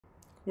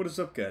What is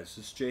up, guys?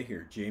 This is Jay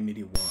here,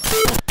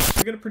 JMedia1.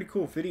 I got a pretty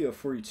cool video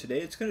for you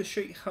today. It's going to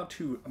show you how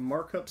to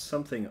mark up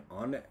something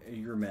on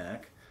your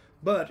Mac,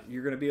 but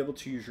you're going to be able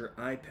to use your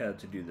iPad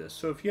to do this.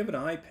 So if you have an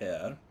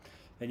iPad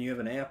and you have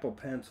an Apple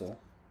Pencil,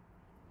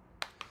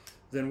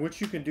 then what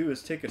you can do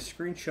is take a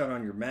screenshot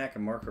on your Mac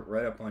and mark it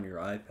right up on your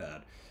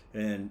iPad.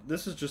 And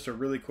this is just a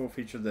really cool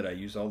feature that I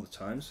use all the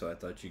time, so I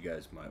thought you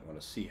guys might want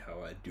to see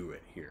how I do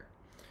it here.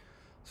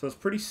 So it's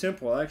pretty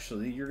simple,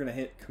 actually. You're going to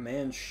hit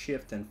Command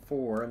Shift and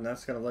 4, and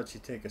that's going to let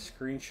you take a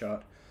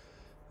screenshot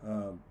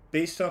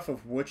based off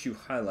of what you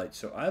highlight.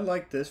 So I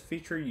like this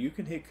feature. You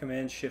can hit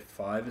Command Shift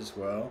 5 as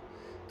well.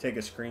 Take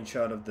a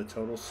screenshot of the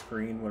total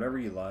screen, whatever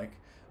you like.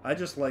 I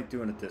just like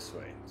doing it this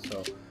way.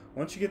 So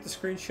once you get the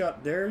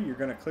screenshot there, you're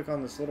going to click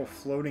on this little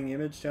floating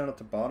image down at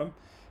the bottom,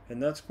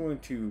 and that's going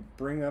to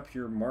bring up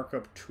your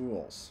markup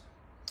tools.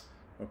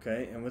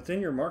 Okay, and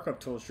within your markup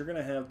tools, you're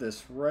going to have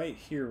this right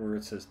here where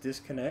it says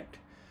disconnect.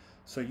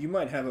 So you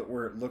might have it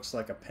where it looks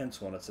like a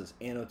pencil and it says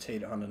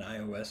annotate on an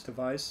iOS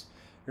device.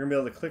 You're going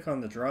to be able to click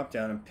on the drop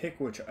down and pick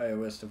which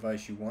iOS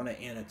device you want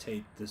to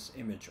annotate this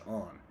image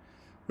on,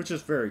 which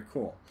is very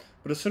cool.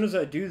 But as soon as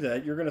I do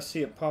that, you're going to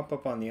see it pop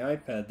up on the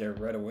iPad there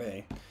right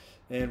away.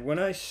 And when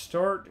I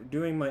start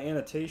doing my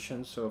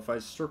annotation, so if I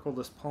circle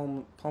this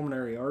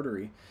pulmonary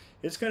artery,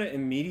 it's going to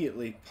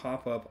immediately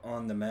pop up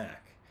on the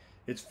Mac.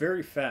 It's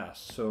very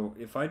fast, so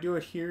if I do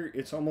it here,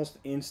 it's almost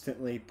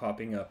instantly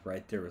popping up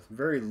right there with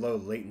very low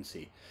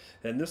latency.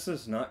 And this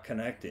is not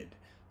connected.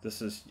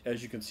 This is,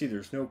 as you can see,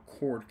 there's no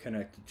cord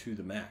connected to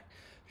the Mac.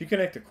 If you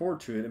connect a cord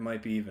to it, it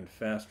might be even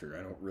faster.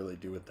 I don't really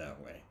do it that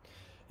way.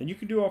 And you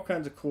can do all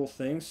kinds of cool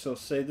things. So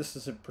say this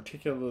is a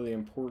particularly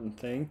important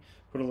thing,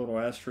 put a little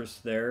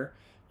asterisk there.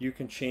 You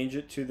can change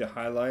it to the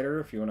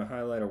highlighter if you want to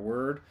highlight a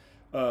word.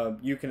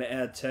 You can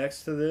add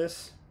text to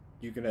this.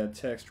 You can add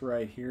text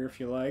right here if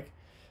you like.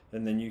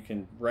 And then you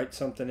can write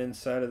something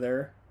inside of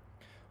there.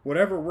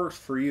 Whatever works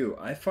for you.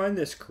 I find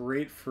this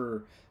great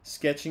for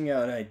sketching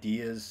out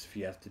ideas if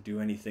you have to do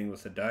anything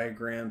with a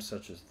diagram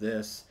such as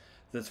this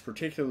that's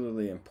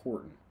particularly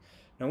important.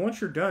 Now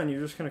once you're done,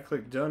 you're just going to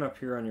click done up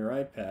here on your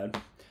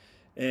iPad,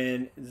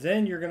 and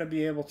then you're going to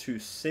be able to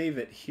save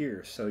it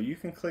here. So you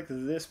can click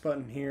this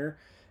button here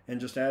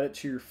and just add it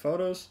to your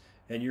photos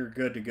and you're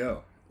good to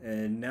go.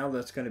 And now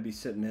that's going to be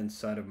sitting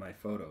inside of my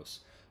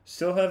photos.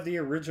 Still have the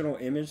original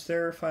image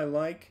there if I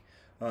like.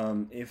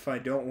 If I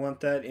don't want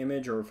that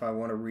image or if I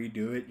want to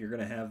redo it, you're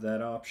going to have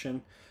that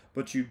option.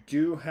 But you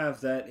do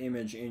have that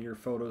image in your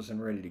photos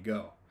and ready to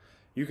go.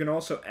 You can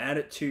also add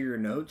it to your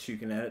notes. You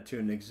can add it to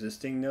an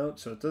existing note.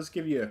 So it does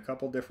give you a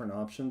couple different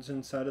options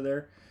inside of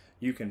there.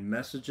 You can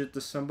message it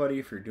to somebody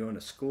if you're doing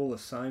a school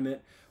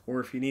assignment,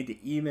 or if you need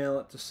to email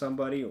it to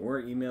somebody or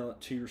email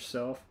it to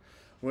yourself.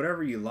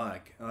 Whatever you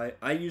like.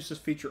 I use this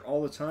feature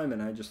all the time,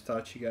 and I just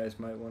thought you guys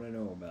might want to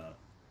know about it.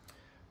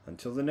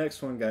 Until the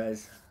next one,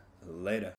 guys. Later.